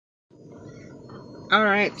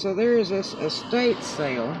Alright, so there is this estate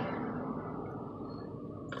sale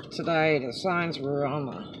today. The signs were on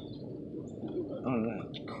the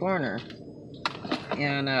corner,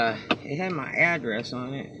 and it had my address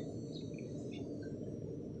on it,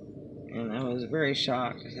 and I was very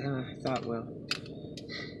shocked. And I thought, well,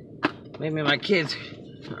 maybe my kids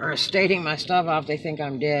are estating my stuff off. They think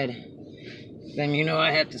I'm dead. Then you know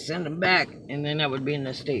I had to send them back, and then I would be in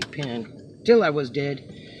the state pen till I was dead.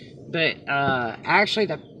 But actually,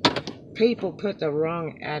 the people put the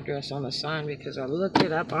wrong address on the sign because I looked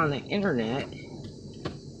it up on the internet,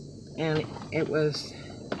 and it was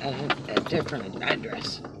a different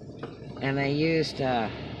address. And they used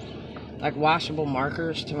like washable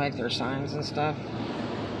markers to make their signs and stuff.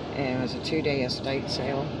 And it was a 2-day estate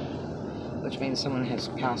sale, which means someone has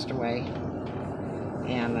passed away,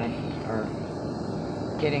 and they are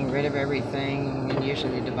getting rid of everything, and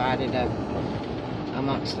usually divided up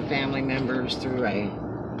amongst the family members through a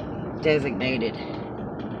designated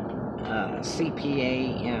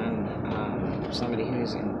CPA and somebody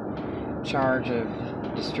who's in charge of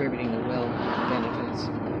distributing the will benefits.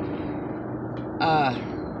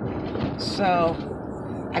 So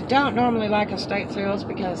I don't normally like estate sales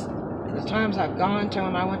because the times I've gone to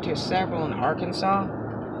them, I went to several in Arkansas.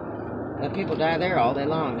 The people die there all day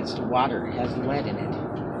long. It's the water, it has lead in it.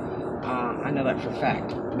 I know that for a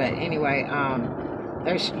fact. But anyway,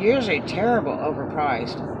 they're usually terrible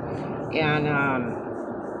overpriced. And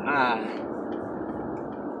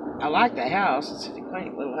I like the house. It's a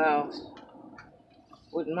quaint little house.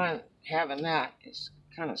 Wouldn't mind having that. It's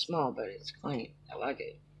kind of small, but it's quaint. I like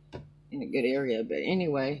it. In a good area. But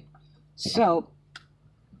anyway, so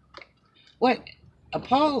what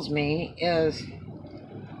appalls me is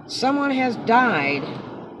someone has died,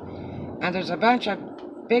 and there's a bunch of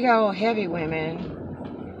big old heavy women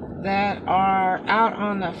that are out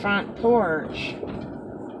on the front porch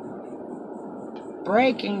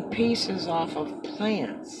breaking pieces off of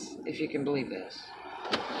plants, if you can believe this.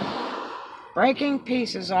 Breaking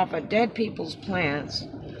pieces off of dead people's plants.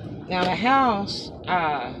 Now the house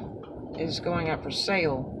is going up for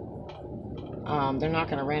sale. They're not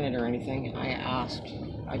going to rent it or anything.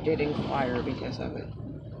 I did inquire because I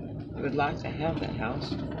would like to have that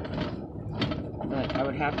house, but I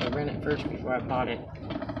would have to rent it first before I bought it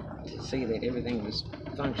to see that everything was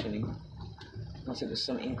functioning, unless it was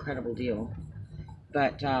some incredible deal.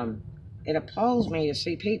 But it appalls me to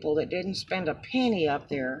see people that didn't spend a penny up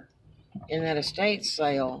there in that estate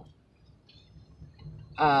sale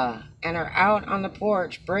and are out on the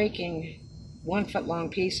porch breaking 1-foot-long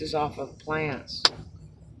pieces off of plants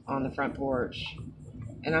on the front porch.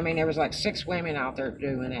 And I mean, there was like 6 women out there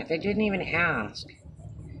doing it. They didn't even ask,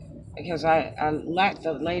 because I let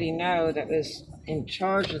the lady know that was in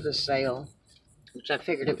charge of the sale, which I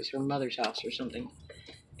figured it was her mother's house or something.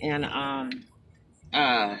 And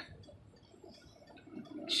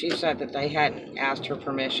she said that they hadn't asked her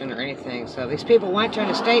permission or anything. So these people went to an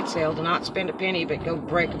estate sale to not spend a penny, but go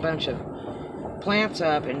break a bunch of plants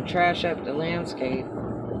up and trash up the landscape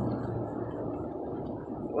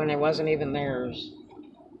when it wasn't even theirs.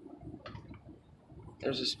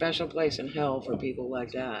 There's a special place in hell for people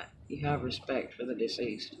like that. You have respect for the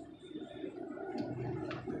deceased.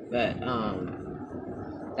 But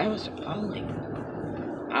that was appalling.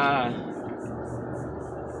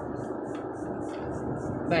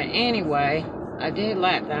 But anyway, I did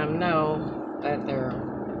let them know that their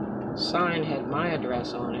sign had my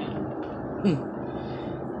address on it.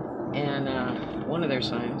 And one of their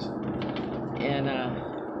signs. And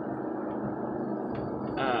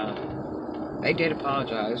they did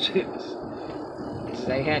apologize.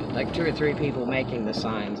 They had like 2 or 3 people making the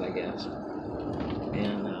signs, I guess.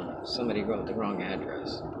 And somebody wrote the wrong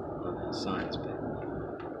address on the signs, but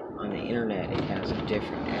on the internet it has a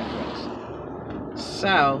different address.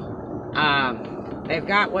 So, they've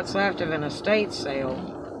got what's left of an estate sale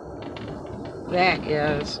that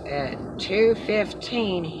is at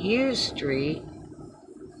 215 Hughes Street.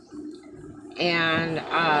 And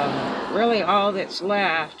really all that's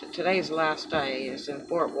left, today's the last day, is in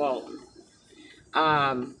Fort Walton.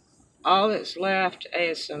 All that's left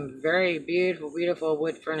is some very beautiful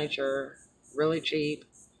wood furniture, really cheap.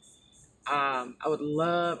 I would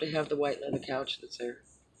love to have the white leather couch that's there.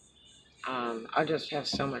 I just have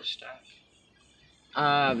so much stuff.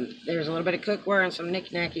 There's a little bit of cookware and some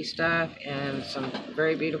knick-knacky stuff, and some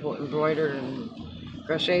very beautiful embroidered and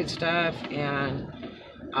crocheted stuff. And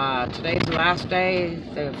today's the last day.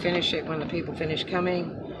 They'll finish it when the people finish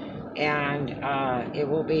coming, and it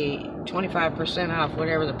will be 25% off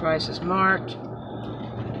whatever the price is marked.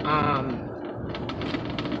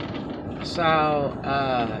 So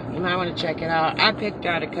you might want to check it out. I picked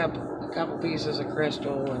out a couple pieces of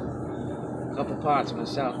crystal and a couple pots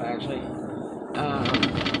myself, actually.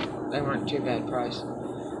 They weren't too bad price.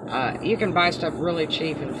 You can buy stuff really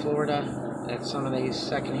cheap in Florida at some of these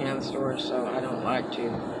secondhand stores, so I don't like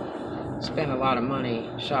to spend a lot of money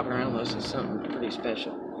shopping around unless it's something pretty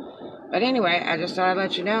special. But anyway, I just thought I'd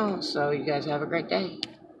let you know, so you guys have a great day.